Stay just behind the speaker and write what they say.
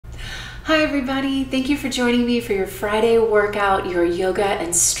Hi everybody, thank you for joining me for your Friday workout, your yoga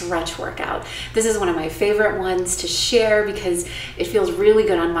and stretch workout. This is one of my favorite ones to share because it feels really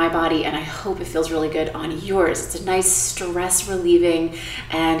good on my body and I hope it feels really good on yours. It's a nice stress relieving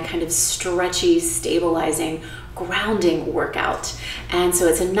and kind of stretchy, stabilizing, grounding workout. And so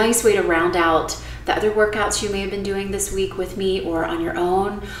it's a nice way to round out the other workouts you may have been doing this week with me or on your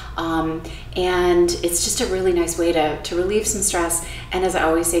own. And it's just a really nice way to relieve some stress. And as I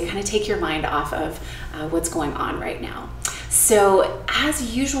always say, kind of take your mind off of what's going on right now. So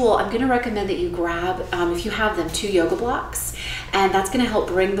as usual, I'm going to recommend that you grab, if you have them, 2 yoga blocks. And that's going to help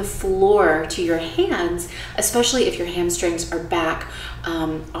bring the floor to your hands, especially if your hamstrings or back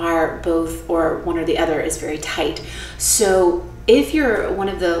are both or one or the other is very tight. So if you're one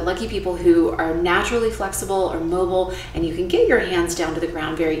of the lucky people who are naturally flexible or mobile and you can get your hands down to the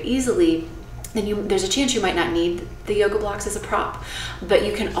ground very easily, then there's a chance you might not need the yoga blocks as a prop, but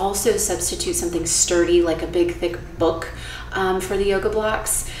you can also substitute something sturdy like a big thick book for the yoga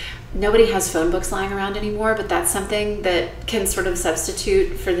blocks. Nobody has phone books lying around anymore, but that's something that can sort of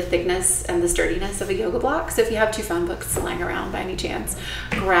substitute for the thickness and the sturdiness of a yoga block. So if you have 2 phone books lying around by any chance,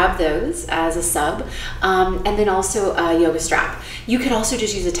 grab those as a sub. And then also a yoga strap. You could also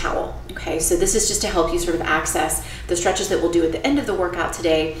just use a towel. Okay, so this is just to help you sort of access the stretches that we'll do at the end of the workout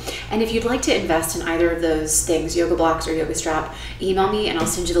today. And if you'd like to invest in either of those things, yoga blocks or yoga strap, email me and I'll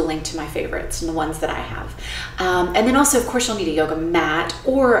send you the link to my favorites and the ones that I have. And then also, of course, you'll need a yoga mat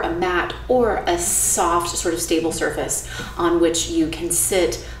or a soft, sort of stable surface on which you can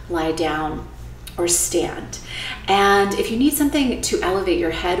sit, lie down, or stand. And if you need something to elevate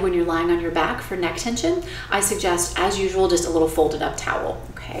your head when you're lying on your back for neck tension, I suggest, as usual, just a little folded up towel,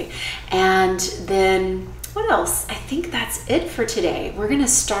 okay? And then what else? I think that's it for today. We're gonna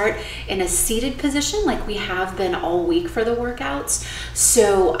start in a seated position like we have been all week for the workouts.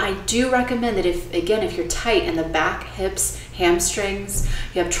 So I do recommend that if you're tight in the back, hips, hamstrings,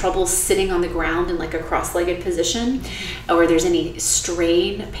 you have trouble sitting on the ground in like a cross-legged position, or there's any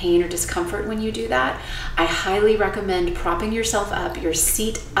strain, pain, or discomfort when you do that, I highly recommend propping yourself up, your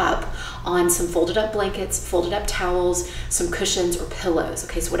seat up, on some folded up blankets, folded up towels, some cushions or pillows.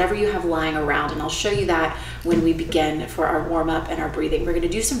 Okay, so whatever you have lying around, and I'll show you that when we begin for our warm up and our breathing. We're gonna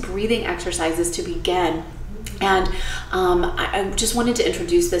do some breathing exercises to begin. And I just wanted to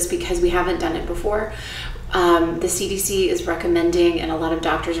introduce this because we haven't done it before. The CDC is recommending, and a lot of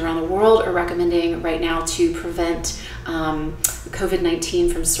doctors around the world are recommending right now to prevent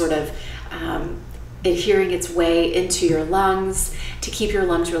COVID-19 from sort of adhering its way into your lungs, to keep your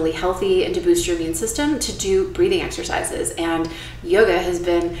lungs really healthy and to boost your immune system, to do breathing exercises. And yoga has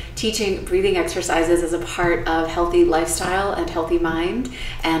been teaching breathing exercises as a part of healthy lifestyle and healthy mind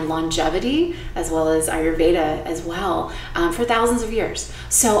and longevity, as well as Ayurveda as well, for thousands of years.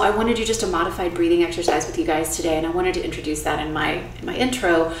 So I wanted to do just a modified breathing exercise with you guys today, and I wanted to introduce that in my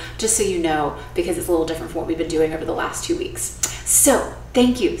intro, just so you know, because it's a little different from what we've been doing over the last 2 weeks. So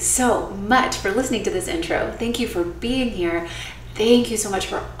thank you so much for listening to this intro. Thank you for being here. Thank you so much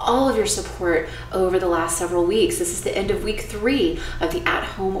for all of your support over the last several weeks. This is the end of week 3 of the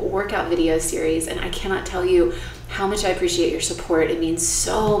at-home workout video series, and I cannot tell you how much I appreciate your support. It means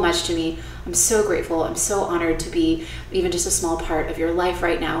so much to me. I'm so grateful. I'm so honored to be even just a small part of your life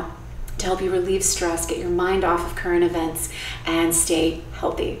right now, to help you relieve stress, get your mind off of current events, and stay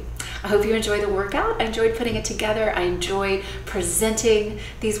healthy. I hope you enjoy the workout. I enjoyed putting it together. I enjoy presenting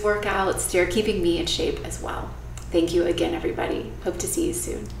these workouts. They're keeping me in shape as well. Thank you again, everybody. Hope to see you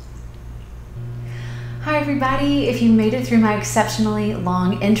soon. Hi, everybody. If you made it through my exceptionally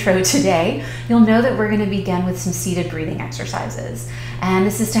long intro today, you'll know that we're going to begin with some seated breathing exercises. And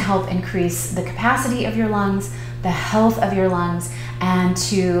this is to help increase the capacity of your lungs, the health of your lungs, and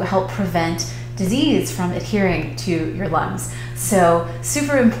to help prevent disease from adhering to your lungs. So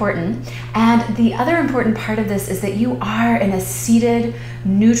super important. And the other important part of this is that you are in a seated,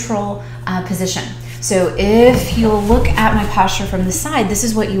 neutral position. So if you'll look at my posture from the side, this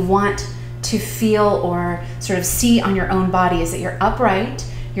is what you want to feel or sort of see on your own body, is that you're upright,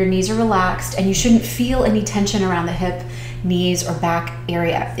 your knees are relaxed, and you shouldn't feel any tension around the hip, knees, or back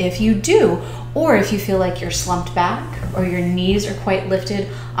area. If you do, or if you feel like you're slumped back or your knees are quite lifted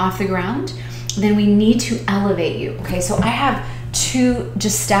off the ground, then we need to elevate you. Okay, so I have 2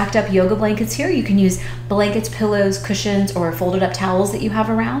 just stacked up yoga blankets here. You can use blankets, pillows, cushions, or folded up towels that you have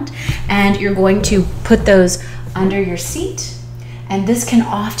around. And you're going to put those under your seat. And this can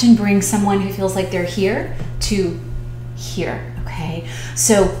often bring someone who feels like they're here to here, okay?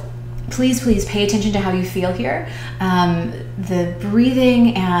 So please pay attention to how you feel here. The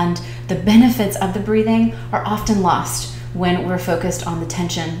breathing and the benefits of the breathing are often lost when we're focused on the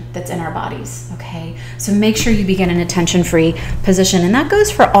tension that's in our bodies, okay? So make sure you begin in a tension-free position, and that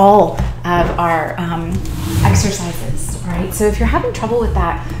goes for all of our exercises, all right? So if you're having trouble with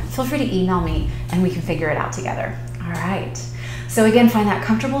that, feel free to email me and we can figure it out together, all right? So again, find that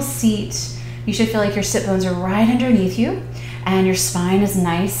comfortable seat. You should feel like your sit bones are right underneath you and your spine is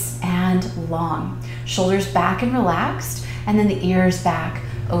nice and long. Shoulders back and relaxed, and then the ears back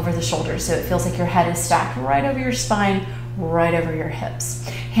over the shoulders. So it feels like your head is stacked right over your spine, right over your hips.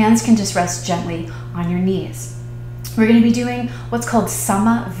 Hands can just rest gently on your knees. We're going to be doing what's called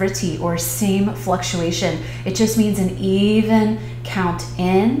samavriti, or same fluctuation. It just means an even count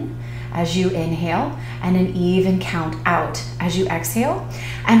in as you inhale and an even count out as you exhale.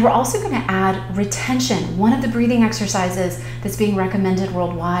 And we're also going to add retention. One of the breathing exercises that's being recommended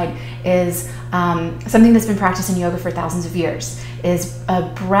worldwide is something that's been practiced in yoga for thousands of years, is a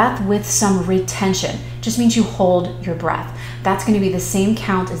breath with some retention. Just means you hold your breath. That's going to be the same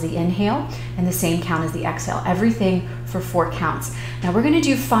count as the inhale and the same count as the exhale. Everything for 4 counts. Now we're going to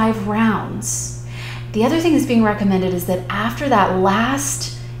do 5 rounds. The other thing that's being recommended is that after that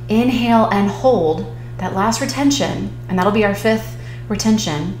last inhale and hold, that last retention, and that'll be our 5th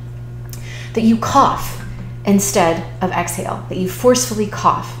retention, that you cough instead of exhale, that you forcefully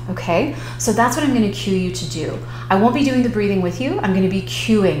cough, okay? So that's what I'm going to cue you to do. I won't be doing the breathing with you. I'm going to be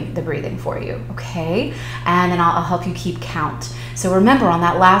cueing the breathing for you, okay? And then I'll help you keep count. So remember on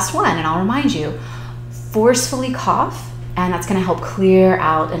that last one, and I'll remind you, forcefully cough, and that's going to help clear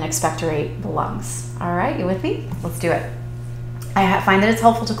out and expectorate the lungs. All right, you with me? Let's do it. I find that it's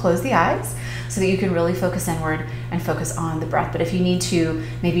helpful to close the eyes so that you can really focus inward and focus on the breath. But if you need to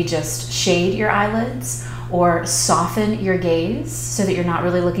maybe just shade your eyelids or soften your gaze so that you're not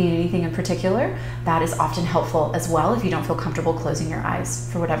really looking at anything in particular, that is often helpful as well if you don't feel comfortable closing your eyes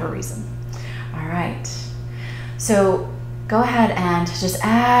for whatever reason. All right. So go ahead and just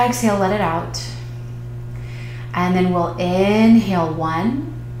exhale, let it out. And then we'll inhale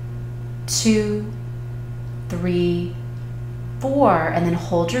 1, 2, 3, 4, and then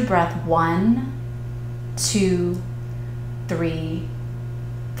hold your breath. 1, 2, 3,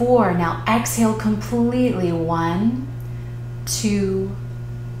 4. Now exhale completely. 1, 2,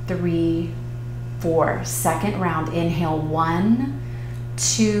 3, 4. Second round. Inhale 1,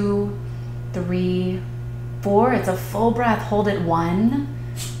 2, 3, 4. It's a full breath. Hold it. 1,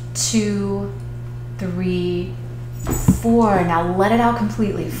 2, 3, 4. Now let it out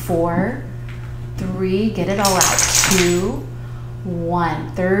completely. 4, 3. Get it all out. 2,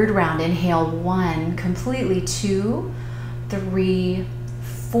 1. Third round. Inhale 1 completely. 2, 3,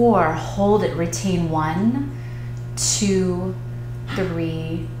 4. Hold it. Retain. 1, 2,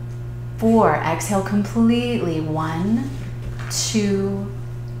 3, 4. Exhale completely. 1, 2,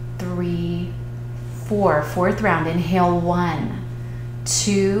 3, 4. Fourth round. Inhale 1,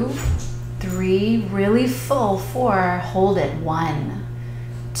 2, 3. Really full. 4. Hold it. 1,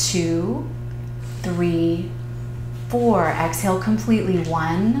 2, 3, 4. Exhale completely.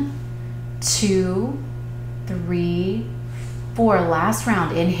 1, 2, 3, 4. Last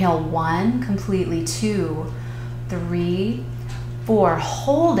round. Inhale 1 completely. 2, 3, 4.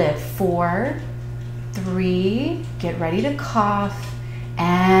 Hold it. 4, 3. Get ready to cough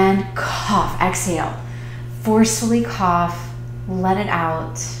and cough. Exhale. Forcefully cough. Let it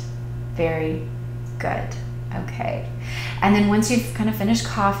out. Very good. Okay. And then once you've kind of finished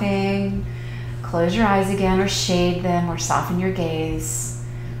coughing, close your eyes again or shade them or soften your gaze.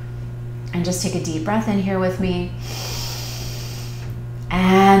 And just take a deep breath in here with me.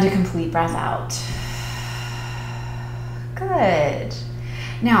 And a complete breath out. Good.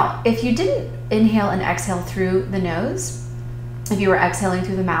 Now, if you didn't inhale and exhale through the nose, if you were exhaling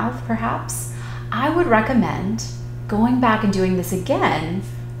through the mouth perhaps, I would recommend going back and doing this again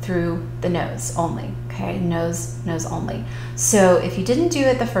through the nose only, okay? Nose only. So if you didn't do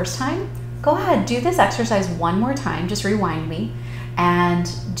it the first time, go ahead, do this exercise one more time, just rewind me, and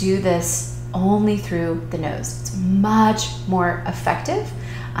do this only through the nose. It's much more effective.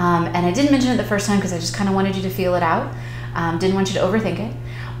 And I didn't mention it the first time because I just kind of wanted you to feel it out. Didn't want you to overthink it,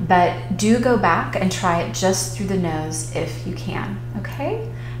 but do go back and try it just through the nose if you can,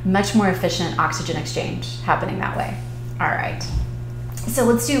 okay? Much more efficient oxygen exchange happening that way. All right. So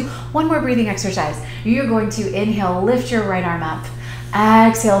let's do one more breathing exercise. You're going to inhale, lift your right arm up.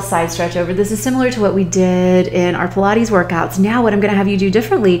 Exhale, side stretch over. This is similar to what we did in our Pilates workouts. Now what I'm gonna have you do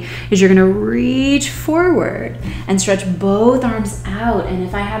differently is you're gonna reach forward and stretch both arms out. And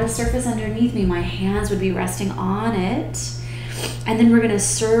if I had a surface underneath me, my hands would be resting on it. And then we're gonna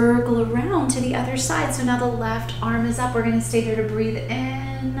circle around to the other side. So now the left arm is up. We're gonna stay there to breathe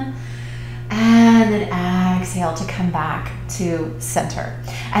in and And then exhale to come back to center.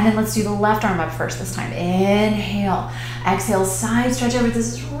 And then let's do the left arm up first this time. Inhale. Exhale, side stretch over.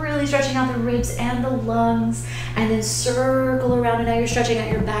 This is really stretching out the ribs and the lungs. And then circle around. And now you're stretching out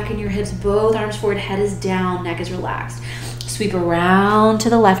your back and your hips. Both arms forward, head is down, neck is relaxed. Sweep around to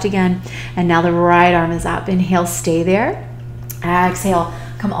the left again. And now the right arm is up. Inhale, stay there. Exhale,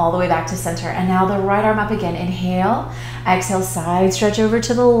 come all the way back to center. And now the right arm up again. Inhale. Exhale, side stretch over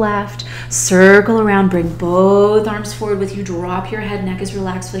to the left. Circle around, bring both arms forward with you. Drop your head, neck is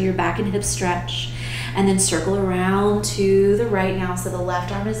relaxed. Feel your back and hips stretch. And then circle around to the right now. So the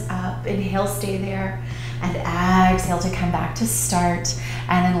left arm is up. Inhale, stay there. And exhale to come back to start.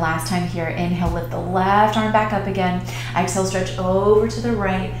 And then last time here, inhale, lift the left arm back up again. Exhale, stretch over to the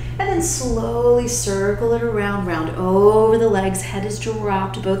right. And then slowly circle it around, round over the legs. Head is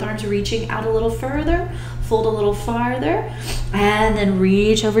dropped, both arms reaching out a little further. Fold a little farther. And then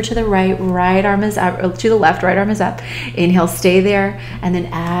reach over to the right. Right arm is up, to the left, right arm is up. Inhale, stay there. And then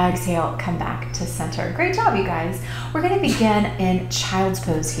exhale, come back to center. Great job, you guys. We're gonna begin in child's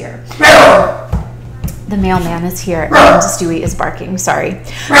pose here. The mailman is here and Stewie is barking, sorry.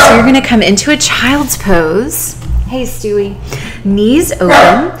 So you're gonna come into a child's pose. Hey, Stewie. Knees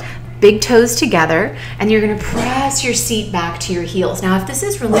open, big toes together, and you're gonna press your seat back to your heels. Now, if this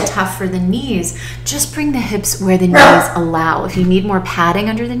is really tough for the knees, just bring the hips where the knees allow. If you need more padding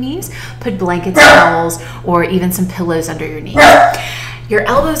under the knees, put blankets, towels, or even some pillows under your knees. Your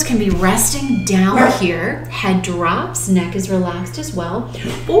elbows can be resting down here, head drops, neck is relaxed as well,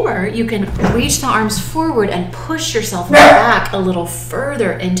 or you can reach the arms forward and push yourself back a little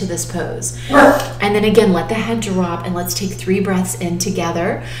further into this pose. And then again, let the head drop and let's take 3 breaths in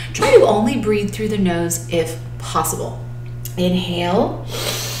together. Try to only breathe through the nose if possible. Inhale,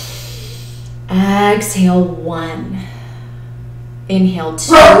 exhale 1, inhale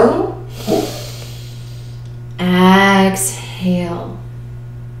 2, exhale.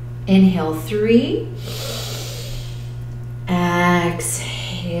 Inhale 3,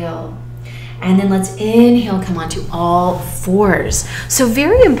 exhale, and then let's inhale, come onto all 4s. So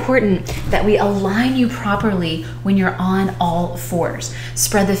very important that we align you properly when you're on all 4s.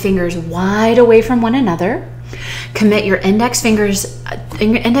 Spread the fingers wide away from one another. Commit your index finger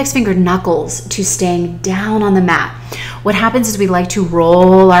knuckles to staying down on the mat. What happens is we like to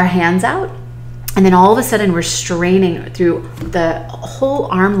roll our hands out, and then all of a sudden we're straining through the whole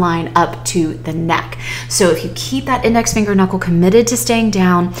arm line up to the neck. So if you keep that index finger knuckle committed to staying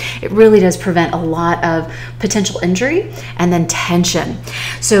down, it really does prevent a lot of potential injury and then tension.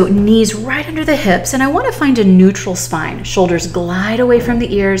 So knees right under the hips, and I want to find a neutral spine. Shoulders glide away from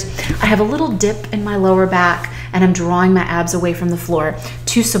the ears. I have a little dip in my lower back, and I'm drawing my abs away from the floor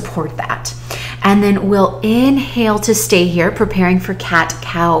to support that. And then we'll inhale to stay here, preparing for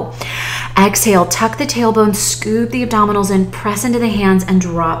cat-cow. Exhale, tuck the tailbone, scoop the abdominals in, press into the hands, and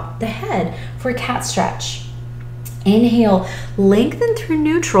drop the head for a cat stretch. Inhale, lengthen through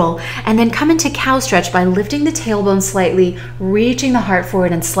neutral, and then come into cow stretch by lifting the tailbone slightly, reaching the heart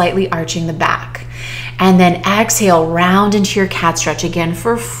forward, and slightly arching the back. And then exhale, round into your cat stretch again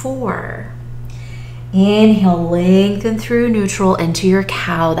for 4. Inhale, lengthen through neutral into your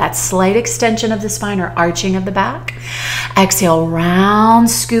cow, that slight extension of the spine or arching of the back. Exhale, round,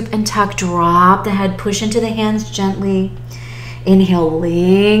 scoop and tuck, drop the head, push into the hands gently. Inhale,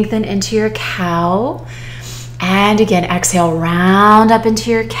 lengthen into your cow. And again, exhale, round up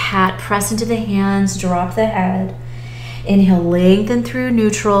into your cat, press into the hands, drop the head. Inhale, lengthen through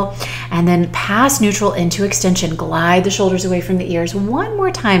neutral, and then pass neutral into extension. Glide the shoulders away from the ears. One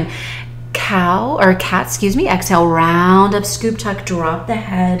more time. Cat, exhale, round up, scoop, tuck, drop the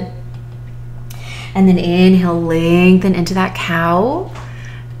head. And then inhale, lengthen into that cow.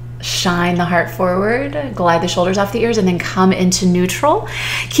 Shine the heart forward, glide the shoulders off the ears, and then come into neutral.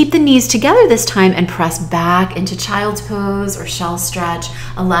 Keep the knees together this time and press back into child's pose or shell stretch.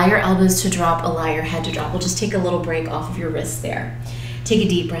 Allow your elbows to drop, allow your head to drop. We'll just take a little break off of your wrists there. Take a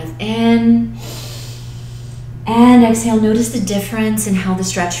deep breath in. And exhale, notice the difference in how the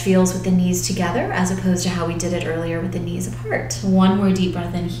stretch feels with the knees together as opposed to how we did it earlier with the knees apart. One more deep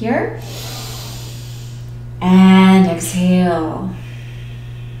breath in here. And exhale.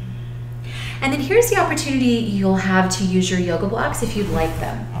 And then here's the opportunity you'll have to use your yoga blocks if you'd like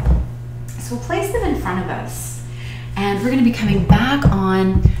them. So we'll place them in front of us. And we're gonna be coming back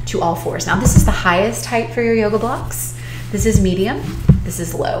on to all 4s. Now this is the highest height for your yoga blocks. This is medium, this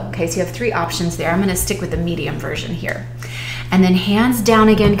is low. Okay, so you have 3 options there. I'm gonna stick with the medium version here. And then hands down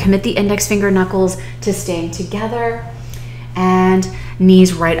again, commit the index finger knuckles to staying together and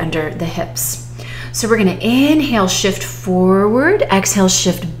knees right under the hips. So we're gonna inhale, shift forward, exhale,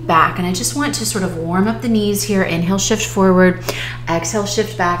 shift back. And I just want to sort of warm up the knees here. Inhale, shift forward, exhale,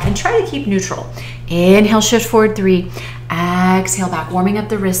 shift back, and try to keep neutral. Inhale, shift forward, 3, exhale back, warming up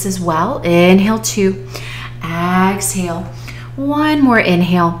the wrists as well. Inhale, 2, exhale, 1 more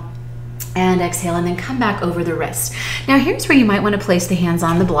inhale, and exhale, and then come back over the wrist. Now here's where you might want to place the hands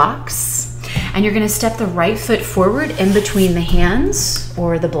on the blocks, and you're going to step the right foot forward in between the hands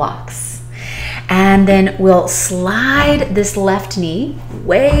or the blocks. And then we'll slide this left knee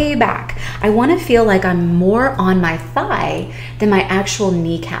way back. I want to feel like I'm more on my thigh than my actual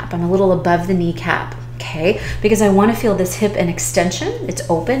kneecap. I'm a little above the kneecap, okay? Because I want to feel this hip and extension. It's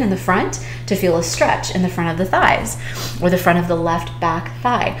open in the front to feel a stretch in the front of the thighs or the front of the left back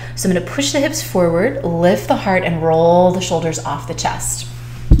thigh. So I'm going to push the hips forward, lift the heart, and roll the shoulders off the chest.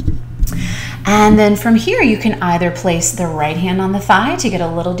 And then from here, you can either place the right hand on the thigh to get a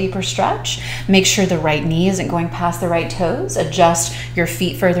little deeper stretch. Make sure the right knee isn't going past the right toes. Adjust your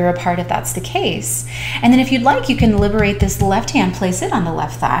feet further apart if that's the case. And then if you'd like, you can liberate this left hand, place it on the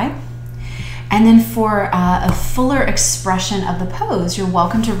left thigh. And then for a fuller expression of the pose, you're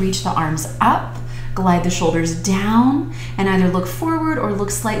welcome to reach the arms up, glide the shoulders down, and either look forward or look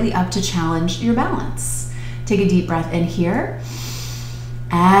slightly up to challenge your balance. Take a deep breath in here.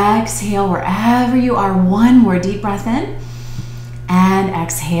 Exhale wherever you are, 1 more deep breath in, and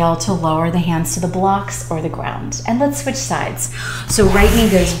exhale to lower the hands to the blocks or the ground. And let's switch sides. So right knee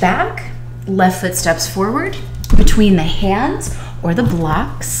goes back, left foot steps forward between the hands or the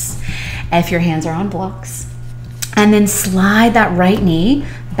blocks, if your hands are on blocks. And then slide that right knee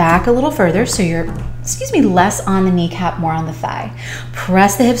back a little further so you're, less on the kneecap, more on the thigh.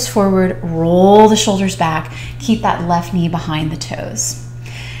 Press the hips forward, roll the shoulders back, keep that left knee behind the toes.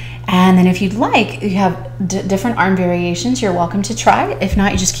 And then if you'd like, you have different arm variations you're welcome to try. If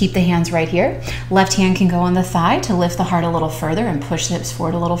not, you just keep the hands right here. Left hand can go on the thigh to lift the heart a little further and push the hips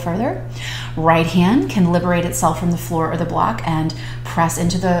forward a little further. Right hand can liberate itself from the floor or the block and press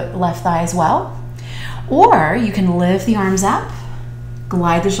into the left thigh as well. Or you can lift the arms up,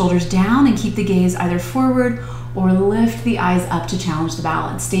 glide the shoulders down, and keep the gaze either forward or lift the eyes up to challenge the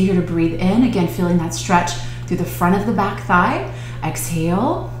balance. Stay here to breathe in, again, feeling that stretch through the front of the back thigh.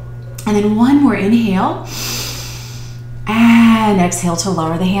 Exhale. And then 1 more inhale, and exhale to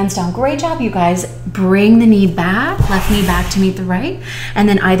lower the hands down. Great job, you guys. Bring the knee back, left knee back to meet the right, and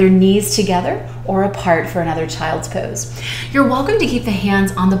then either knees together or apart for another child's pose. You're welcome to keep the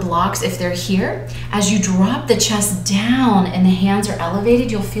hands on the blocks if they're here. As you drop the chest down and the hands are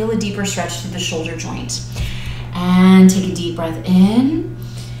elevated, you'll feel a deeper stretch through the shoulder joint. And take a deep breath in,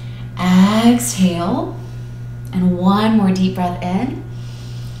 exhale, and 1 more deep breath in,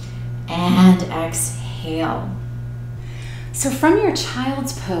 and exhale. So from your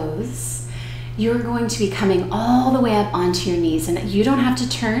child's pose, you're going to be coming all the way up onto your knees, and you don't have to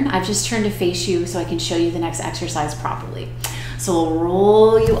turn. I've just turned to face you so I can show you the next exercise properly. So we'll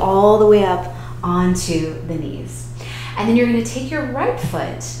roll you all the way up onto the knees. And then you're going to take your right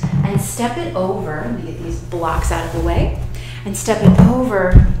foot and step it over. Let me get these blocks out of the way. And step it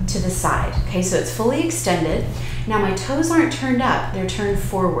over to the side. Okay, so it's fully extended. Now my toes aren't turned up, they're turned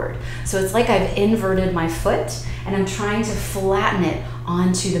forward. So it's like I've inverted my foot and I'm trying to flatten it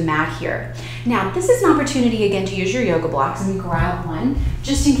onto the mat here. Now this is an opportunity again to use your yoga blocks, and grab one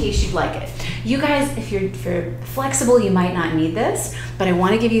just in case you'd like it. You guys, if you're flexible, you might not need this, but I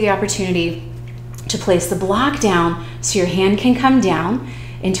want to give you the opportunity to place the block down so your hand can come down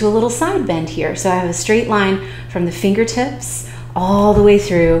into a little side bend here. So I have a straight line from the fingertips all the way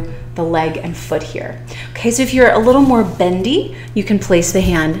through the leg and foot here. Okay, so if you're a little more bendy, you can place the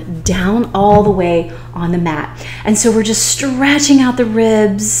hand down all the way on the mat. And so we're just stretching out the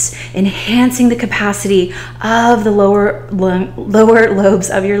ribs, enhancing the capacity of the lower lobes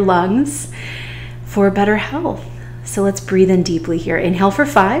of your lungs for better health. So let's breathe in deeply here. Inhale for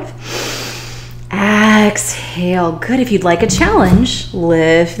 5. Exhale. Good. If you'd like a challenge,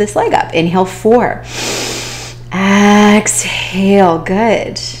 lift this leg up. Inhale 4. Exhale.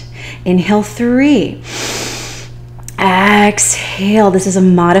 Good. Inhale 3. Exhale. This is a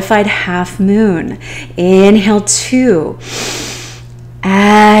modified half moon. Inhale 2.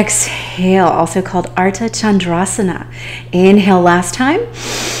 Exhale, also called Ardha Chandrasana. Inhale last time.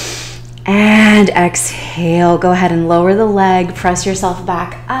 And exhale. Go ahead and lower the leg, press yourself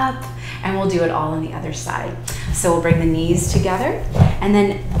back up, and we'll do it all on the other side. So we'll bring the knees together, and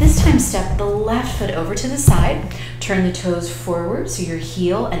then this time step the left foot over to the side, turn the toes forward so your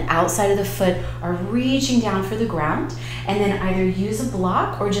heel and outside of the foot are reaching down for the ground, and then either use a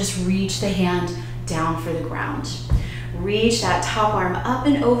block or just reach the hand down for the ground. Reach that top arm up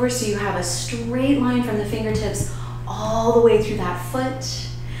and over so you have a straight line from the fingertips all the way through that foot.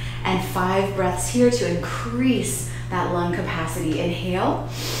 And 5 breaths here to increase that lung capacity. Inhale.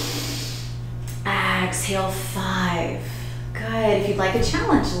 Exhale, 5. Good. If you'd like a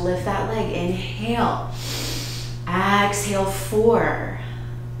challenge, lift that leg. Inhale. Exhale, 4.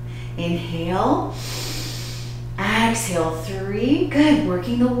 Inhale. Exhale, 3. Good.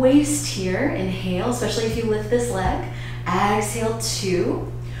 Working the waist here. Inhale, especially if you lift this leg. Exhale,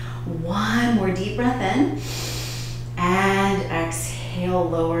 2. 1 more deep breath in. And exhale,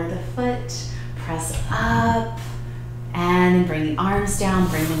 lower the foot. Press up. And then bring the arms down,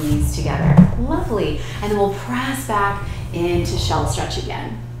 bring the knees together. Lovely. And then we'll press back into shell stretch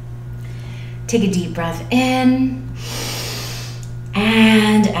again. Take a deep breath in.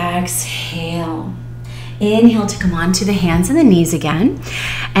 And exhale. Inhale to come onto the hands and the knees again.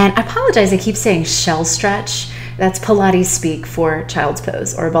 And I apologize, I keep saying shell stretch. That's Pilates speak for child's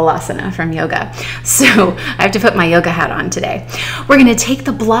pose or balasana from yoga. So I have to put my yoga hat on today. We're going to take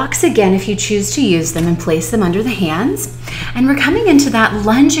the blocks again if you choose to use them and place them under the hands. And we're coming into that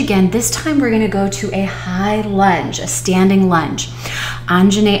lunge again. This time we're going to go to a high lunge, a standing lunge.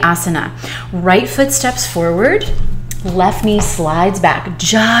 Anjaneyasana. Right foot steps forward. Left knee slides back,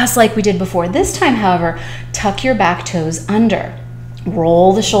 just like we did before. This time, however, tuck your back toes under.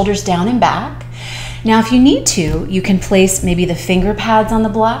 Roll the shoulders down and back. Now, if you need to, you can place maybe the finger pads on the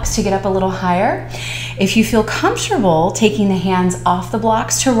blocks to get up a little higher. If you feel comfortable taking the hands off the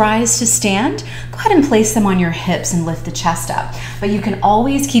blocks to rise to stand, go ahead and place them on your hips and lift the chest up. But you can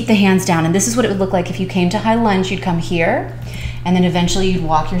always keep the hands down. And this is what it would look like if you came to high lunge. You'd come here, and then eventually you'd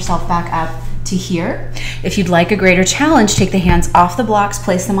walk yourself back up to here. If you'd like a greater challenge, take the hands off the blocks,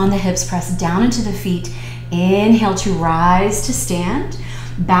 place them on the hips, press down into the feet. Inhale to rise to stand.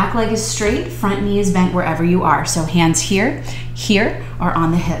 Back leg is straight, front knee is bent wherever you are. So hands here, here, or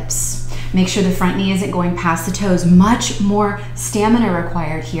on the hips. Make sure the front knee isn't going past the toes. Much more stamina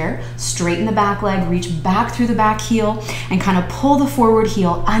required here. Straighten the back leg, reach back through the back heel, and kind of pull the forward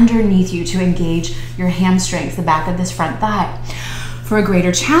heel underneath you to engage your hamstrings, the back of this front thigh. For a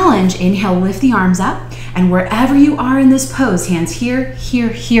greater challenge, inhale, lift the arms up, and wherever you are in this pose, hands here, here,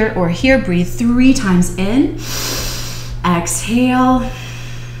 here, or here, breathe 3 times in. Exhale.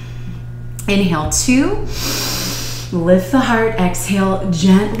 Inhale, 2. Lift the heart. Exhale,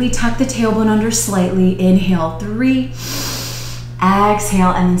 gently tuck the tailbone under slightly. Inhale, 3.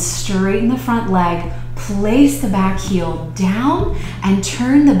 Exhale, and then straighten the front leg. Place the back heel down and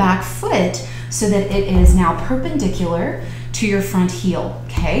turn the back foot so that it is now perpendicular to your front heel,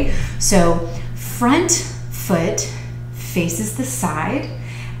 okay? So front foot faces the side,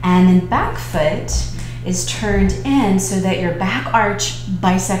 and then back foot is turned in so that your back arch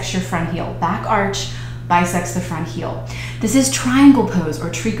bisects your front heel. Back arch bisects the front heel. This is triangle pose or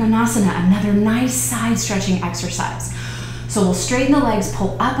trikonasana, another nice side stretching exercise. So we'll straighten the legs,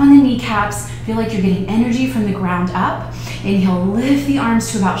 pull up on the kneecaps, feel like you're getting energy from the ground up. Inhale, lift the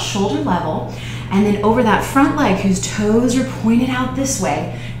arms to about shoulder level. And then over that front leg whose toes are pointed out this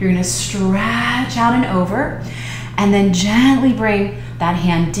way, you're gonna stretch out and over, and then gently bring that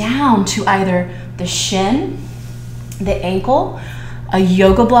hand down to either the shin, the ankle, a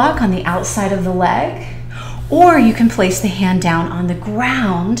yoga block on the outside of the leg, or you can place the hand down on the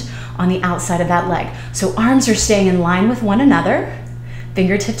ground on the outside of that leg. So arms are staying in line with one another,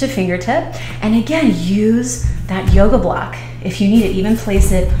 fingertip to fingertip, and again, use that yoga block. If you need it, even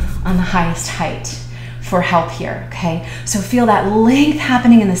place it on the highest height for help here, okay? So feel that length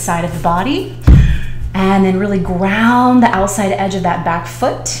happening in the side of the body, and then really ground the outside edge of that back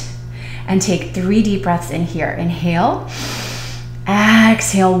foot, and take 3 deep breaths in here. Inhale,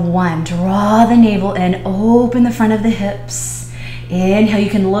 exhale, 1. Draw the navel in, open the front of the hips. Inhale,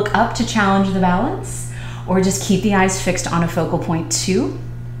 you can look up to challenge the balance, or just keep the eyes fixed on a focal point. 2.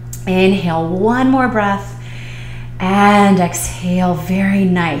 Inhale, 1 more breath. And exhale, very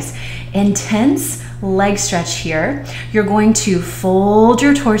nice. Intense leg stretch here. You're going to fold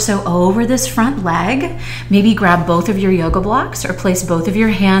your torso over this front leg. Maybe grab both of your yoga blocks or place both of your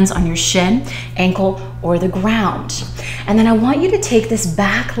hands on your shin, ankle, or the ground. And then I want you to take this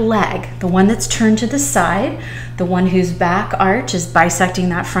back leg, the one that's turned to the side, the one whose back arch is bisecting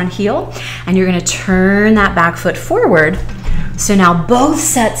that front heel, and you're gonna turn that back foot forward. So now both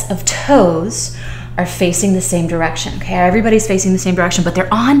sets of toes are facing the same direction, okay? Everybody's facing the same direction, but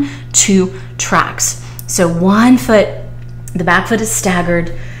they're on 2 tracks. So one foot, the back foot is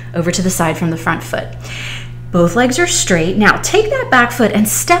staggered over to the side from the front foot. Both legs are straight. Now take that back foot and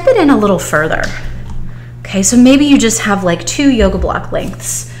step it in a little further. Okay, so maybe you just have like 2 yoga block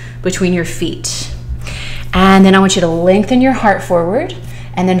lengths between your feet. And then I want you to lengthen your heart forward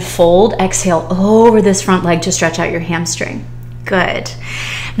and then fold, exhale over this front leg to stretch out your hamstring. Good.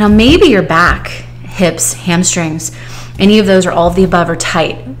 Now maybe your back, hips, hamstrings, any of those or all of the above are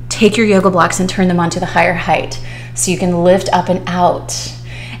tight. Take your yoga blocks and turn them onto the higher height so you can lift up and out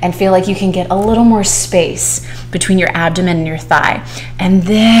and feel like you can get a little more space between your abdomen and your thigh. And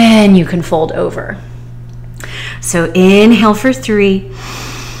then you can fold over. So inhale for 3.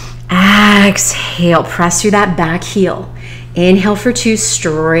 Exhale, press through that back heel. Inhale for 2,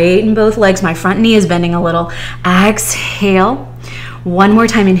 straighten both legs. My front knee is bending a little. Exhale. One more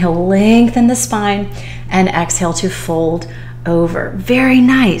time, inhale, lengthen the spine, and exhale to fold over. Very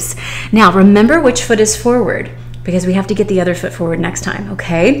nice. Now remember which foot is forward, because we have to get the other foot forward next time,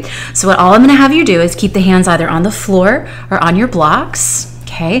 okay? So all I'm gonna have you do is keep the hands either on the floor or on your blocks,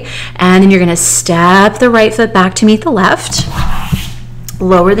 okay? And then you're gonna step the right foot back to meet the left,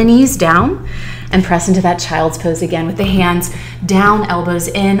 lower the knees down, and press into that child's pose again with the hands down, elbows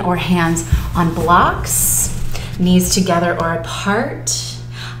in, or hands on blocks, knees together or apart.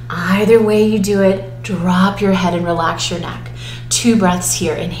 Either way you do it, drop your head and relax your neck. 2 breaths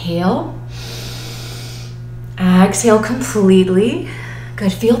here. Inhale. Exhale completely.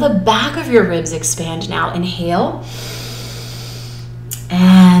 Good. Feel the back of your ribs expand now. Inhale.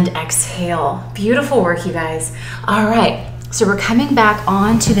 And exhale. Beautiful work, you guys. All right. So we're coming back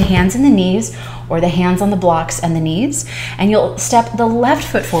onto the hands and the knees, or the hands on the blocks and the knees. And you'll step the left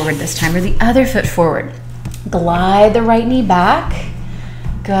foot forward this time, or the other foot forward. Glide the right knee back.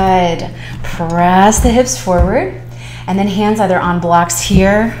 Good. Press the hips forward. And then hands either on blocks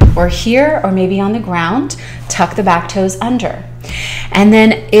here, or maybe on the ground. Tuck the back toes under. And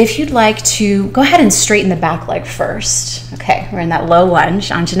then if you'd like to, go ahead and straighten the back leg first. Okay, we're in that low lunge,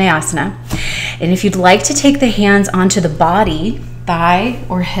 Anjaneyasana. And if you'd like to take the hands onto the body, thigh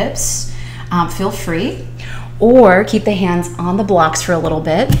or hips, feel free. Or keep the hands on the blocks for a little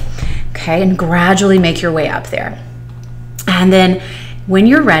bit. Okay, and gradually make your way up there. And then when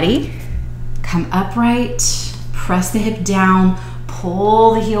you're ready, come upright, press the hip down,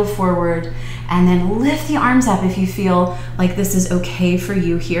 pull the heel forward, and then lift the arms up if you feel like this is okay for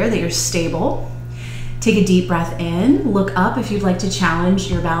you here, that you're stable. Take a deep breath in, look up if you'd like to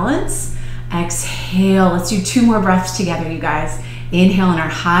challenge your balance. Exhale, let's do 2 more breaths together, you guys. Inhale in our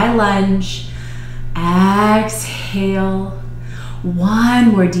high lunge. Exhale. 1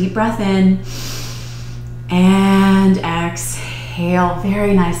 more deep breath in. And exhale.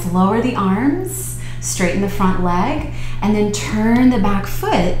 Very nice. Lower the arms, straighten the front leg, and then turn the back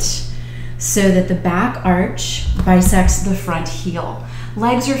foot so that the back arch bisects the front heel.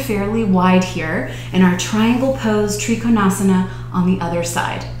 Legs are fairly wide here in our triangle pose, Trikonasana, on the other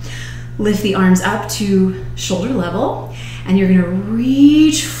side. Lift the arms up to shoulder level, and you're gonna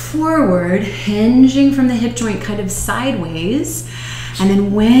reach forward, hinging from the hip joint kind of sideways, and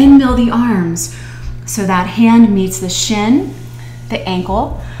then windmill the arms so that hand meets the shin, the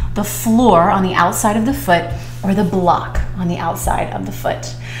ankle, the floor on the outside of the foot, or the block on the outside of the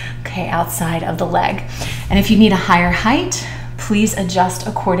foot. Okay, outside of the leg. And if you need a higher height, please adjust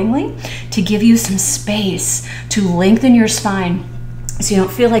accordingly to give you some space to lengthen your spine so you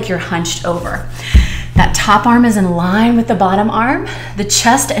don't feel like you're hunched over. That top arm is in line with the bottom arm. The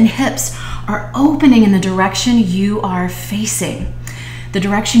chest and hips are opening in the direction you are facing, the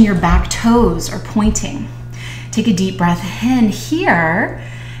direction your back toes are pointing. Take a deep breath in here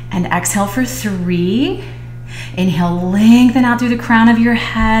and exhale for 3. Inhale, lengthen out through the crown of your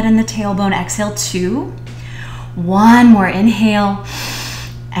head and the tailbone. Exhale, 2. 1 more, inhale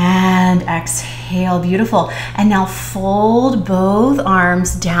and exhale. Beautiful. And now fold both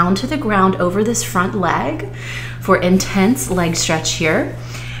arms down to the ground over this front leg for intense leg stretch here.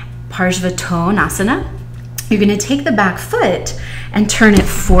 Parsvattanasana. You're going to take the back foot and turn it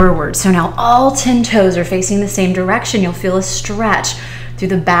forward. So now all 10 toes are facing the same direction. You'll feel a stretch through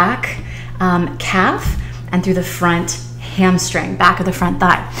the back calf and through the front hamstring, back of the front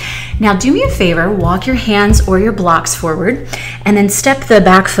thigh. Now do me a favor, walk your hands or your blocks forward and then step the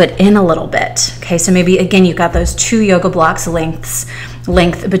back foot in a little bit. Okay, so maybe again, you've got those 2 yoga blocks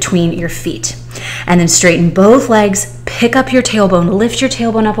length between your feet. And then straighten both legs, pick up your tailbone, lift your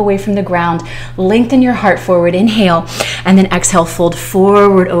tailbone up away from the ground, lengthen your heart forward, inhale, and then exhale, fold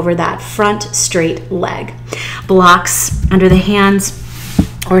forward over that front straight leg. Blocks under the hands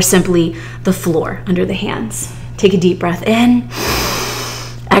or simply the floor under the hands. Take a deep breath in.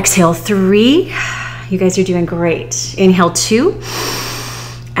 Exhale, 3. You guys are doing great. Inhale, 2.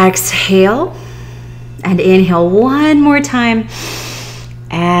 Exhale. And inhale 1 more time.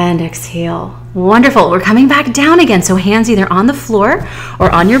 And exhale Wonderful. We're coming back down again. So hands either on the floor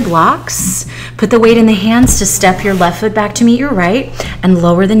or on your blocks. Put the weight in the hands to step your left foot back to meet your right and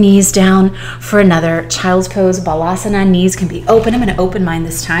lower the knees down for another child's pose, balasana. Knees can be open. I'm going to open mine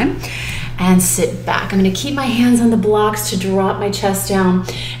this time and sit back. I'm going to keep my hands on the blocks to drop my chest down,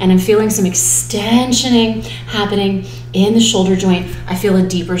 and I'm feeling some extensioning happening in the shoulder joint. I feel a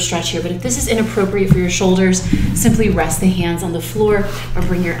deeper stretch here, but if this is inappropriate for your shoulders, simply rest the hands on the floor or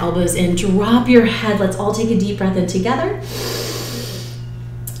bring your elbows in. Drop your head. Let's all take a deep breath in together.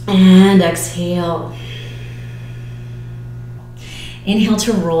 And exhale. Inhale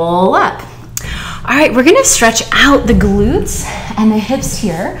to roll up. All right, we're gonna stretch out the glutes and the hips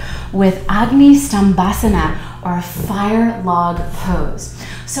here with Agni Stambhasana, or a fire log pose.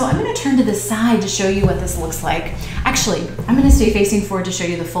 So I'm going to turn to the side to show you what this looks like. Actually, I'm going to stay facing forward to show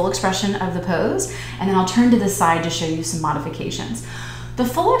you the full expression of the pose, and then I'll turn to the side to show you some modifications. The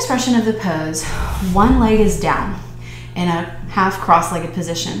full expression of the pose, one leg is down in a half cross-legged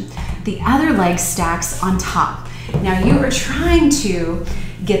position. The other leg stacks on top. Now you are trying to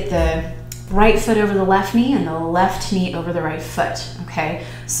get the right foot over the left knee and the left knee over the right foot, okay?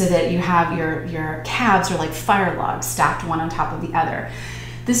 So that you have your calves are like fire logs stacked one on top of the other.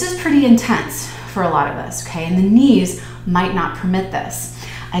 This is pretty intense for a lot of us, okay? And the knees might not permit this.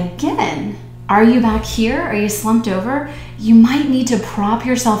 Again, are you back here? Are you slumped over? You might need to prop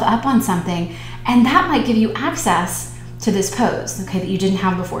yourself up on something, and that might give you access to this pose, okay, that you didn't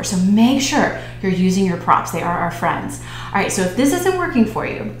have before. So make sure you're using your props. They are our friends. All right, so if this isn't working for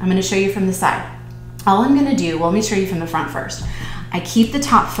you, I'm gonna show you from the side. All I'm gonna do, well, let me show you from the front first. I keep the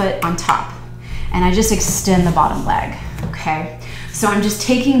top foot on top, and I just extend the bottom leg, okay? So I'm just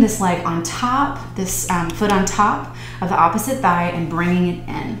taking this leg on top, this foot on top of the opposite thigh and bringing it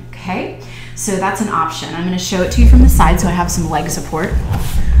in, okay? So that's an option. I'm gonna show it to you from the side so I have some leg support.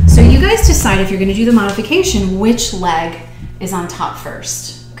 So you guys decide, if you're gonna do the modification, which leg is on top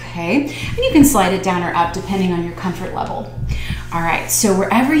first, okay? And you can slide it down or up depending on your comfort level. All right, so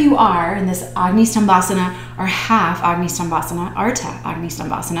wherever you are in this Agni Stambhasana or half Agni Stambhasana, Ardha Agni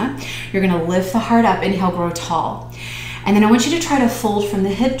Stambhasana, you're gonna lift the heart up, inhale, grow tall. And then I want you to try to fold from the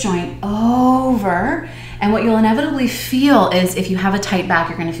hip joint over, and what you'll inevitably feel is, if you have a tight back,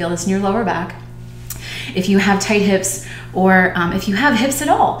 you're gonna feel this in your lower back. If you have tight hips, or if you have hips at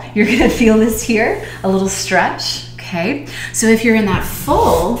all, you're gonna feel this here, a little stretch, okay? So if you're in that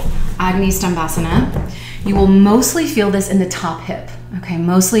full Agni Stambhasana, you will mostly feel this in the top hip, okay?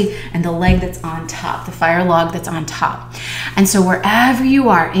 Mostly in the leg that's on top, the fire log that's on top. And so wherever you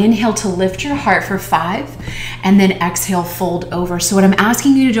are, inhale to lift your heart for 5, and then exhale, fold over. So what I'm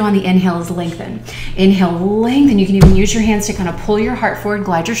asking you to do on the inhale is lengthen. Inhale, lengthen. You can even use your hands to kind of pull your heart forward,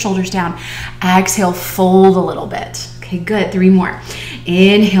 glide your shoulders down. Exhale, fold a little bit. Okay, good, 3 more.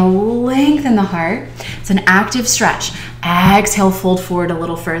 Inhale, lengthen the heart. It's an active stretch. Exhale, fold forward a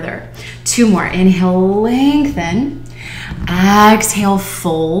little further. 2 more. Inhale, lengthen. Exhale,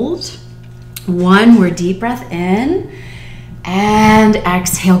 fold. 1 more deep breath in. And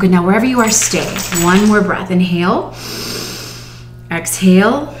exhale. Good. Now, wherever you are, stay. 1 more breath. Inhale.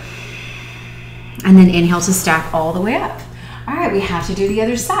 Exhale. And then inhale to stack all the way up. All right, we have to do the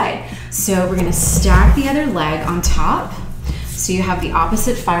other side. So we're gonna stack the other leg on top. So you have the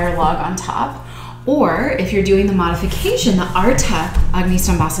opposite fire log on top. Or if you're doing the modification, the Ardha Agni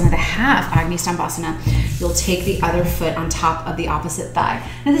Stambhasana, the half Agni Stambhasana, you'll take the other foot on top of the opposite thigh.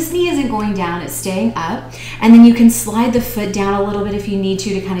 Now this knee isn't going down, it's staying up. And then you can slide the foot down a little bit if you need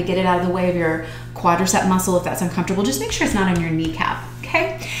to kind of get it out of the way of your quadricep muscle if that's uncomfortable. Just make sure it's not on your kneecap,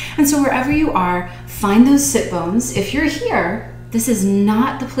 okay? And so wherever you are, find those sit bones. If you're here, this is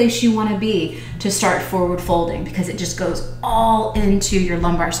not the place you want to be to start forward folding, because it just goes all into your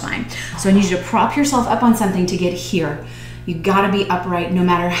lumbar spine. So I need you to prop yourself up on something to get here. You got to be upright no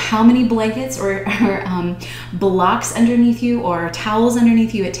matter how many blankets or blocks underneath you or towels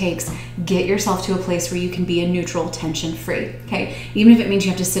underneath you it takes. Get yourself to a place where you can be in neutral, tension free, okay? Even if it means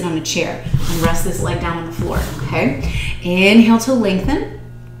you have to sit on a chair and rest this leg down on the floor, okay? Inhale to lengthen,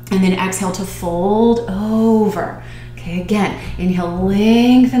 and then exhale to fold over. Okay, again, inhale,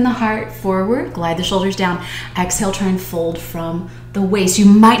 lengthen the heart forward, glide the shoulders down. Exhale, try and fold from the waist. You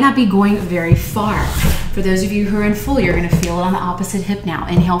might not be going very far. For those of you who are in full, you're gonna feel it on the opposite hip now.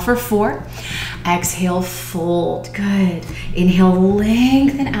 Inhale for 4, exhale, fold, good. Inhale,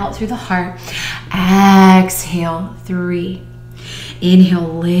 lengthen out through the heart. Exhale, 3. Inhale,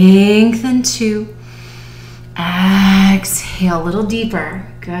 lengthen, 2. Exhale, a little deeper,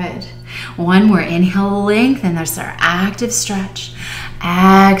 good. 1 more, inhale, lengthen, there's our active stretch.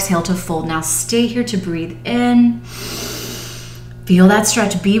 Exhale to fold. Now stay here to breathe in Feel that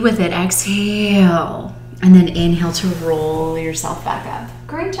stretch, be with it. Exhale. And then inhale to roll yourself back up.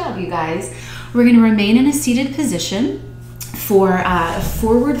 Great job, you guys. We're gonna remain in a seated position for a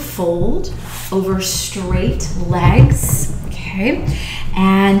forward fold over straight legs, okay?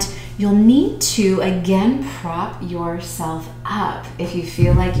 And you'll need to, again, prop yourself up if you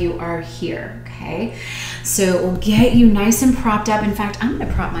feel like you are here, okay? So we'll get you nice and propped up. In fact, I'm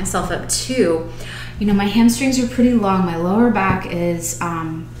gonna prop myself up too. You know, my hamstrings are pretty long. My lower back is,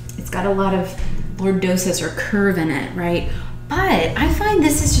 it's got a lot of lordosis or curve in it, right? But I find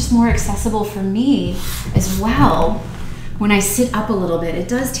this is just more accessible for me as well. When I sit up a little bit, it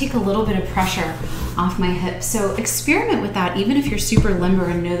does take a little bit of pressure off my hips. So experiment with that, even if you're super limber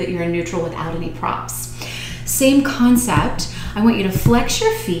and know that you're in neutral without any props. Same concept. I want you to flex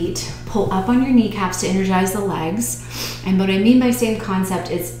your feet, pull up on your kneecaps to energize the legs. And what I mean by same concept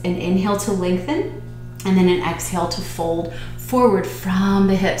is an inhale to lengthen and then an exhale to fold forward from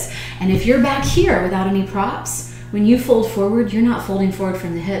the hips. And if you're back here without any props, when you fold forward, you're not folding forward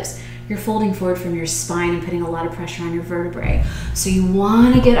from the hips. You're folding forward from your spine and putting a lot of pressure on your vertebrae. So you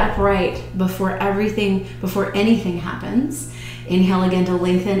want to get upright before anything happens. Inhale again to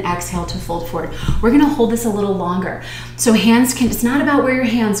lengthen, exhale to fold forward. We're going to hold this a little longer. So it's not about where your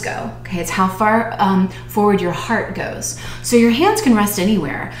hands go, okay? It's how far forward your heart goes. So your hands can rest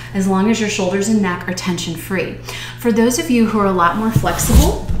anywhere as long as your shoulders and neck are tension free. For those of you who are a lot more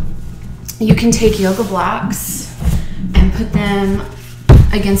flexible, you can take yoga blocks and put them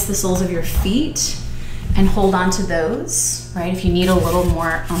against the soles of your feet and hold on to those, right? If you need a little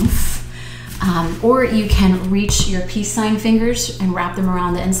more oomph. Or you can reach your peace sign fingers and wrap them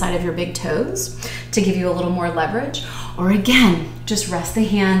around the inside of your big toes to give you a little more leverage. Or again, just rest the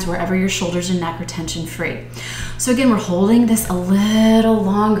hands wherever your shoulders and neck are tension free. So again, we're holding this a little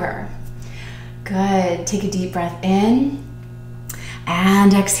longer. Good, take a deep breath in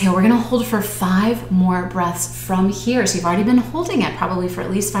and exhale. We're gonna hold for 5 more breaths from here. So you've already been holding it probably for at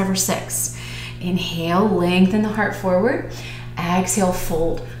least 5 or 6. Inhale, lengthen the heart forward. Exhale,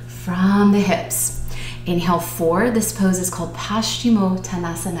 fold from the hips. Inhale 4, this pose is called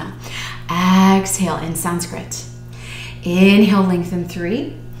Paschimottanasana. Exhale in Sanskrit. Inhale, lengthen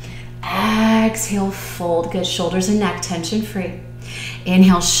 3. Exhale, fold. Good, shoulders and neck tension free.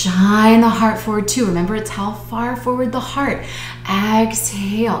 Inhale, shine the heart forward 2. Remember, it's how far forward the heart.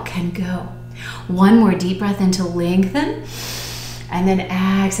 Exhale can go. 1 more deep breath in to lengthen. And then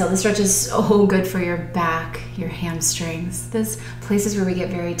exhale. This stretch is so good for your back, your hamstrings, those places where we get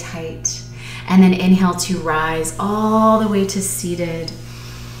very tight. And then inhale to rise all the way to seated.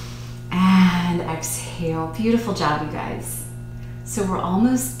 And exhale. Beautiful job, you guys. So we're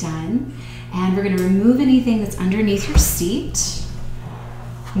almost done. And we're going to remove anything that's underneath your seat.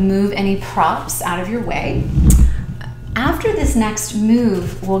 Move any props out of your way. After this next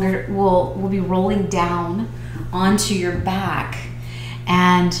move, we'll be rolling down onto your back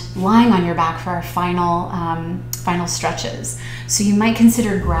and lying on your back for our final stretches. So you might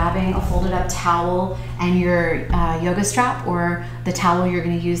consider grabbing a folded up towel and your yoga strap, or the towel you're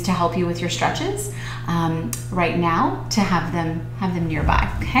going to use to help you with your stretches right now, to have them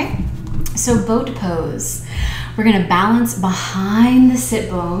nearby. Okay. So boat pose. We're going to balance behind the sit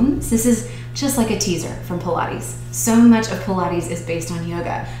bones. This is just like a teaser from Pilates. So much of Pilates is based on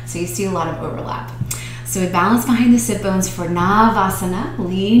yoga, so you see a lot of overlap. So we balance behind the sit bones for Navasana,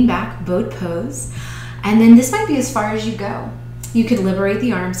 lean back, boat pose. And then this might be as far as you go. You could liberate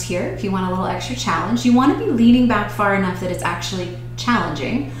the arms here if you want a little extra challenge. You want to be leaning back far enough that it's actually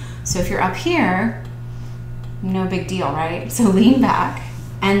challenging. So if you're up here, no big deal, right? So lean back.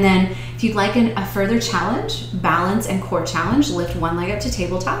 And then if you'd like a further challenge, balance and core challenge, lift one leg up to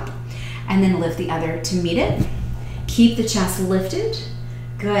tabletop and then lift the other to meet it. Keep the chest lifted.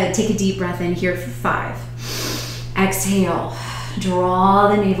 Good, take a deep breath in here for 5. Exhale, draw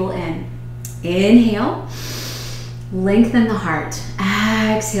the navel in. Inhale, lengthen the heart.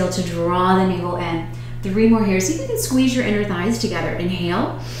 Exhale to draw the navel in. 3 more here. See if you can squeeze your inner thighs together.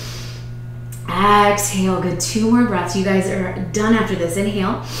 Inhale, exhale. Good, 2 more breaths. You guys are done after this.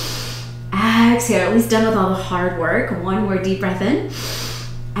 Inhale, exhale, at least done with all the hard work. 1 more deep breath in.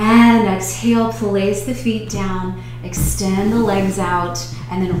 And exhale, place the feet down, extend the legs out,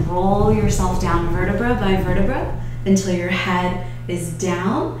 and then roll yourself down vertebra by vertebra until your head is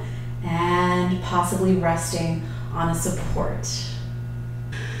down and possibly resting on a support.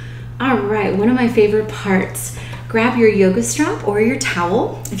 All right, one of my favorite parts. Grab your yoga strap or your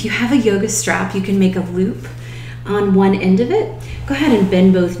towel. If you have a yoga strap, you can make a loop on one end of it. Go ahead and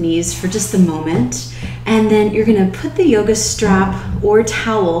bend both knees for just a moment. And then you're gonna put the yoga strap or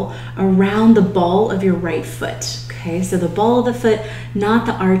towel around the ball of your right foot, Okay, so the ball of the foot, not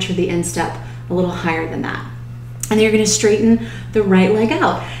the arch or the instep, a little higher than that. And then you're going to straighten the right leg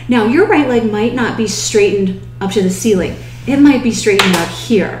out. Now, your right leg might not be straightened up to the ceiling. It might be straightened out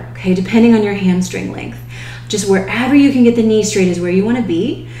here, okay, depending on your hamstring length. Just wherever you can get the knee straight is where you want to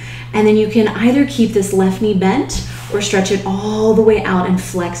be. And then you can either keep this left knee bent or stretch it all the way out and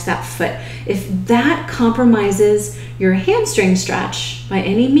flex that foot. If that compromises your hamstring stretch by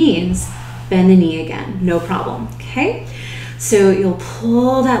any means, bend the knee again, no problem, okay? So you'll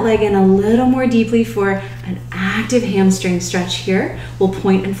pull that leg in a little more deeply for an active hamstring stretch here. We'll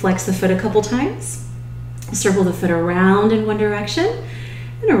point and flex the foot a couple times. Circle the foot around in one direction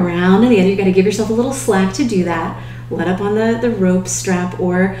and around in the other. You gotta give yourself a little slack to do that. Let up on the rope strap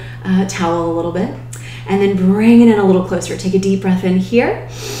or towel a little bit. And then bring it in a little closer. Take a deep breath in here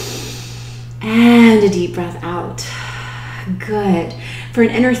and a deep breath out. Good. For an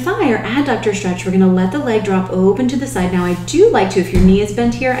inner thigh or adductor stretch, we're going to let the leg drop open to the side. Now, I do like to, if your knee is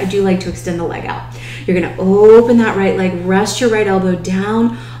bent here, I do like to extend the leg out. You're going to open that right leg, rest your right elbow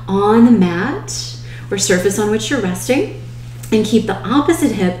down on the mat or surface on which you're resting, and keep the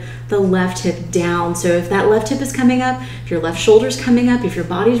opposite hip, the left hip, down. So if that left hip is coming up, if your left shoulder's coming up, if your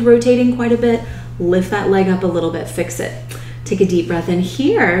body's rotating quite a bit, lift that leg up a little bit, fix it. Take a deep breath in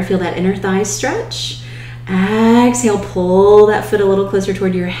here, feel that inner thigh stretch. Exhale, pull that foot a little closer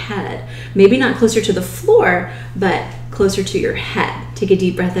toward your head. Maybe not closer to the floor, but closer to your head. Take a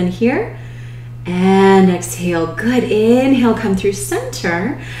deep breath in here and exhale. Good. Inhale, come through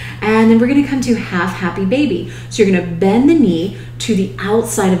center. And then we're going to come to half happy baby. So you're going to bend the knee to the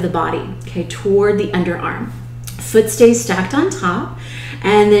outside of the body, okay, toward the underarm. Foot stays stacked on top.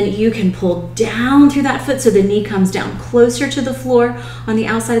 And then you can pull down through that foot so the knee comes down closer to the floor on the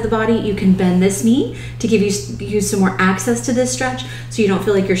outside of the body. You can bend this knee to give you some more access to this stretch so you don't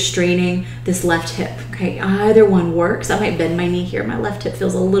feel like you're straining this left hip. Okay, either one works. I might bend my knee here. My left hip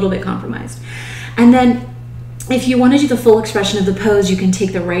feels a little bit compromised. And then if you want to do the full expression of the pose, you can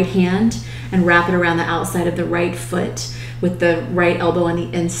take the right hand and wrap it around the outside of the right foot with the right elbow on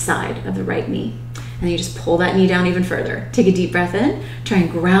the inside of the right knee. And then you just pull that knee down even further. Take a deep breath in. Try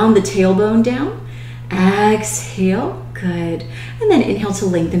and ground the tailbone down. Exhale. Good. And then inhale to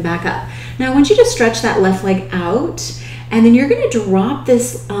lengthen back up. Now I want you to stretch that left leg out. And then you're going to drop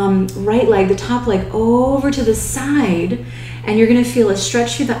this right leg, the top leg, over to the side. And you're going to feel a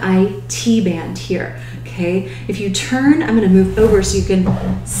stretch through the IT band here. Okay. If you turn, I'm going to move over so you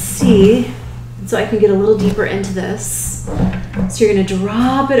can see. So I can get a little deeper into this. So you're going to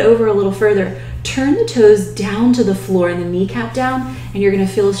drop it over a little further. Turn the toes down to the floor and the kneecap down, and you're going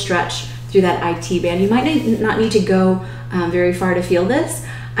to feel a stretch through that IT band. You might not need to go very far to feel this.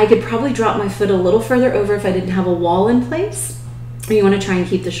 I could probably drop my foot a little further over if I didn't have a wall in place. Or you want to try and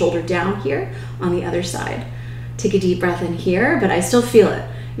keep the shoulder down here on the other side. Take a deep breath in here, but I still feel it,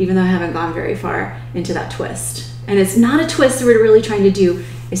 even though I haven't gone very far into that twist. And it's not a twist that we're really trying to do.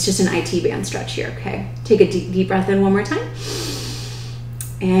 It's just an IT band stretch here, okay? Take a deep breath in one more time.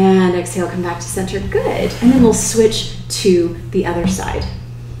 And exhale, come back to center. Good. And then we'll switch to the other side.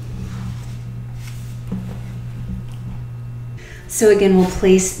 So again, we'll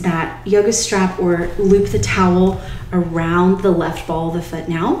place that yoga strap or loop the towel around the left ball of the foot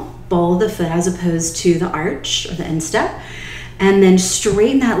now. Ball of the foot as opposed to the arch or the instep. And then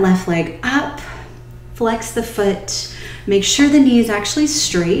straighten that left leg up. Flex the foot. Make sure the knee is actually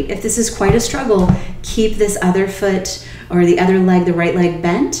straight. If this is quite a struggle, keep this other foot or the other leg, the right leg,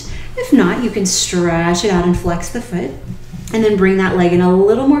 bent. If not, you can stretch it out and flex the foot. And then bring that leg in a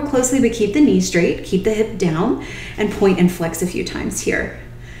little more closely, but keep the knee straight, keep the hip down, and point and flex a few times here.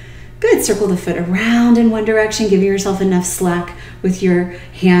 Good. Circle the foot around in one direction, giving yourself enough slack with your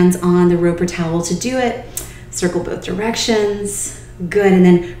hands on the rope or towel to do it. Circle both directions. Good. And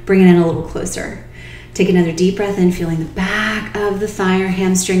then bring it in a little closer. Take another deep breath in, feeling the back of the thigh or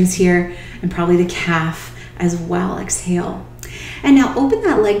hamstrings here, and probably the calf as well. Exhale. And now open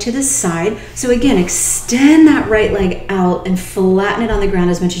that leg to the side. So again, extend that right leg out and flatten it on the ground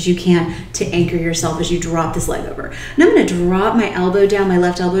as much as you can to anchor yourself as you drop this leg over. And I'm going to drop my elbow down, my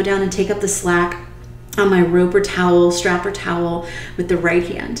left elbow down, and take up the slack on my rope or towel, strap or towel with the right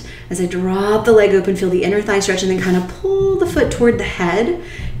hand. As I drop the leg open, feel the inner thigh stretch, and then kind of pull the foot toward the head,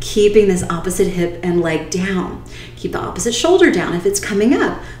 keeping this opposite hip and leg down. Keep the opposite shoulder down. If it's coming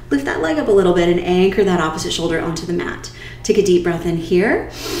up, lift that leg up a little bit and anchor that opposite shoulder onto the mat. Take a deep breath in here.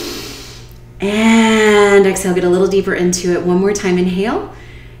 And exhale, get a little deeper into it. One more time, inhale.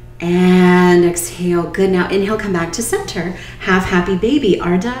 And exhale. Good. Now inhale, come back to center. Half happy baby,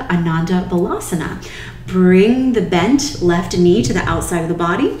 Ardha Ananda Balasana. Bring the bent left knee to the outside of the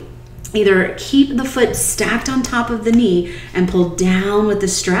body. Either keep the foot stacked on top of the knee and pull down with the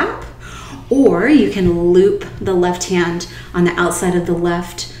strap, or you can loop the left hand on the outside of the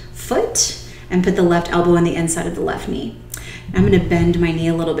left foot and put the left elbow on the inside of the left knee. I'm going to bend my knee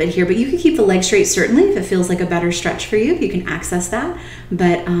a little bit here, but you can keep the leg straight certainly if it feels like a better stretch for you. You can access that,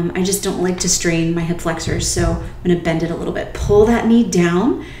 but I just don't like to strain my hip flexors, so I'm going to bend it a little bit. Pull that knee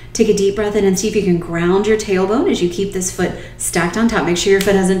down, take a deep breath in, and see if you can ground your tailbone as you keep this foot stacked on top. Make sure your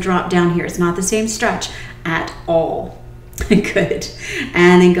foot hasn't dropped down here. It's not the same stretch at all. Good.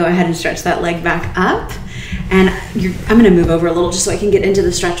 And then go ahead and stretch that leg back up. And I'm going to move over a little just so I can get into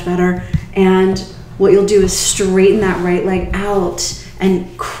the stretch better. And what you'll do is straighten that right leg out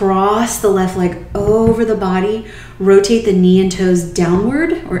and cross the left leg over the body. Rotate the knee and toes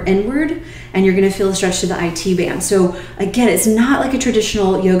downward or inward, and you're going to feel a stretch to the IT band. So again, it's not like a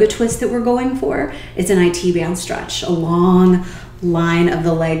traditional yoga twist that we're going for. It's an IT band stretch, a long line of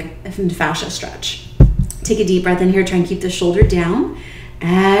the leg and fascia stretch. Take a deep breath in here. Try and keep the shoulder down.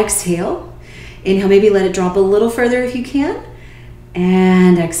 Exhale. Inhale, maybe let it drop a little further if you can.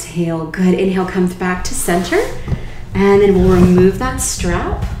 And exhale. Good. Inhale, comes back to center. And then we'll remove that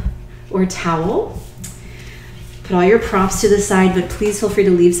strap or towel. Put all your props to the side, but please feel free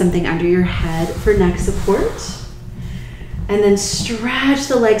to leave something under your head for neck support. And then stretch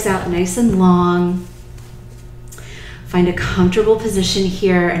the legs out nice and long. Find a comfortable position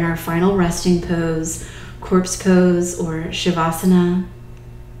here in our final resting pose, corpse pose or Shavasana,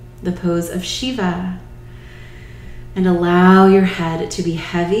 the pose of Shiva. And allow your head to be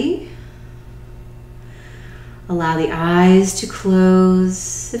heavy. Allow the eyes to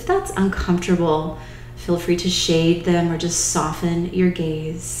close. If that's uncomfortable, feel free to shade them or just soften your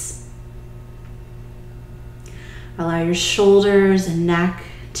gaze. Allow your shoulders and neck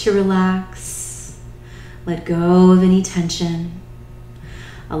to relax. Let go of any tension.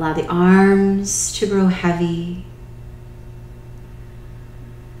 Allow the arms to grow heavy.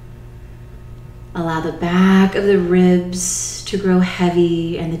 Allow the back of the ribs to grow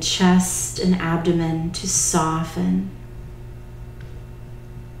heavy and the chest and abdomen to soften.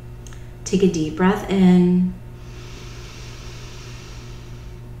 Take a deep breath in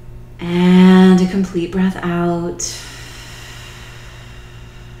and a complete breath out.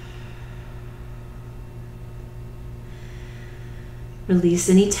 Release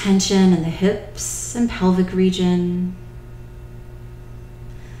any tension in the hips and pelvic region,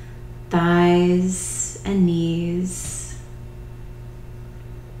 thighs and knees,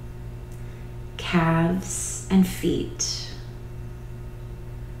 calves and feet.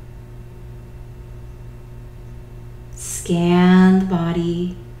 Scan the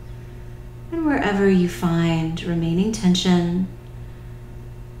body, and wherever you find remaining tension,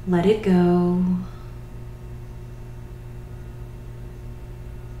 let it go.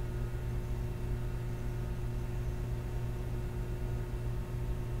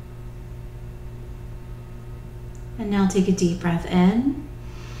 And now take a deep breath in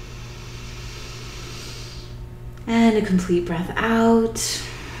and a complete breath out.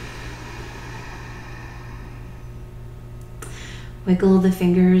 Wiggle the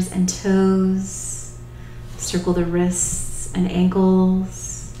fingers and toes. Circle the wrists and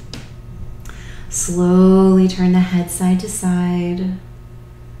ankles. Slowly turn the head side to side.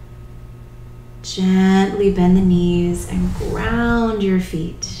 Gently bend the knees and ground your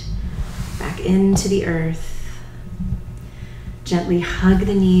feet back into the earth. Gently hug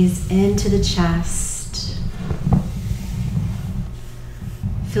the knees into the chest.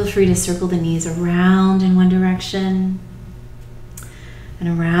 Feel free to circle the knees around in one direction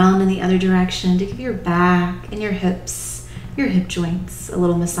and around in the other direction to give your back and your hips, your hip joints a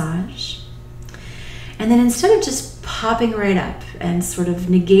little massage. And then instead of just popping right up and sort of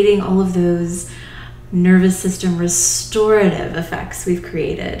negating all of those nervous system restorative effects we've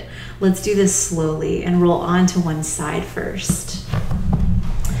created, let's do this slowly and roll onto one side first.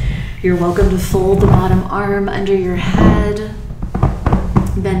 You're welcome to fold the bottom arm under your head,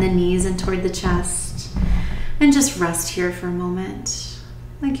 bend the knees in toward the chest, and just rest here for a moment,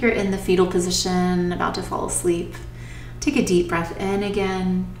 like you're in the fetal position, about to fall asleep. Take a deep breath in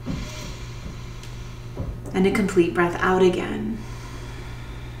again, and a complete breath out again.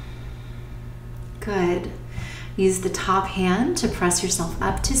 Good. Use the top hand to press yourself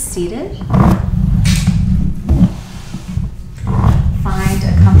up to seated. Find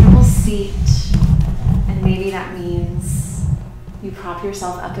a comfortable seat, and maybe that means you prop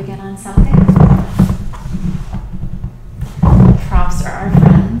yourself up again on something. Props are our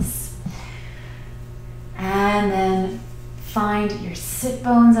friends. And then find your sit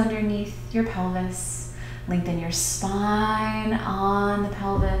bones underneath your pelvis. Lengthen your spine on the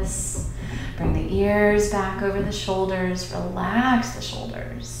pelvis. Bring the ears back over the shoulders. Relax the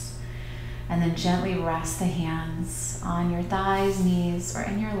shoulders. And then gently rest the hands on your thighs, knees, or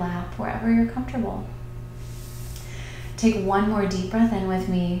in your lap, wherever you're comfortable. Take one more deep breath in with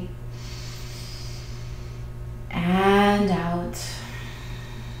me. And out.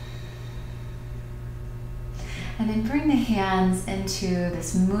 And then bring the hands into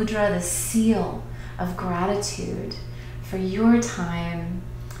this mudra, this seal of gratitude for your time,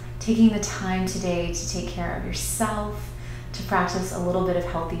 taking the time today to take care of yourself, to practice a little bit of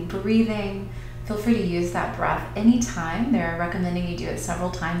healthy breathing. Feel free to use that breath anytime. They're recommending you do it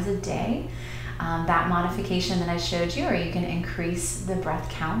several times a day. That modification that I showed you, or you can increase the breath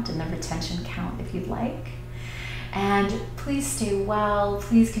count and the retention count if you'd like. And please stay well.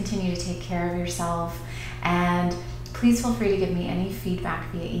 Please continue to take care of yourself. And please feel free to give me any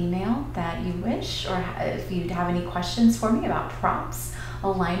feedback via email that you wish, or if you have any questions for me about props,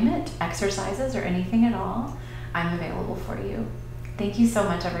 alignment, exercises, or anything at all, I'm available for you. Thank you so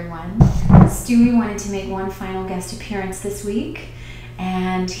much, everyone. Stewie wanted to make one final guest appearance this week,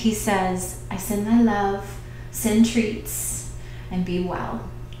 and he says, I send my love, send treats, and be well.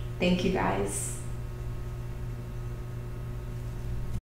 Thank you, guys.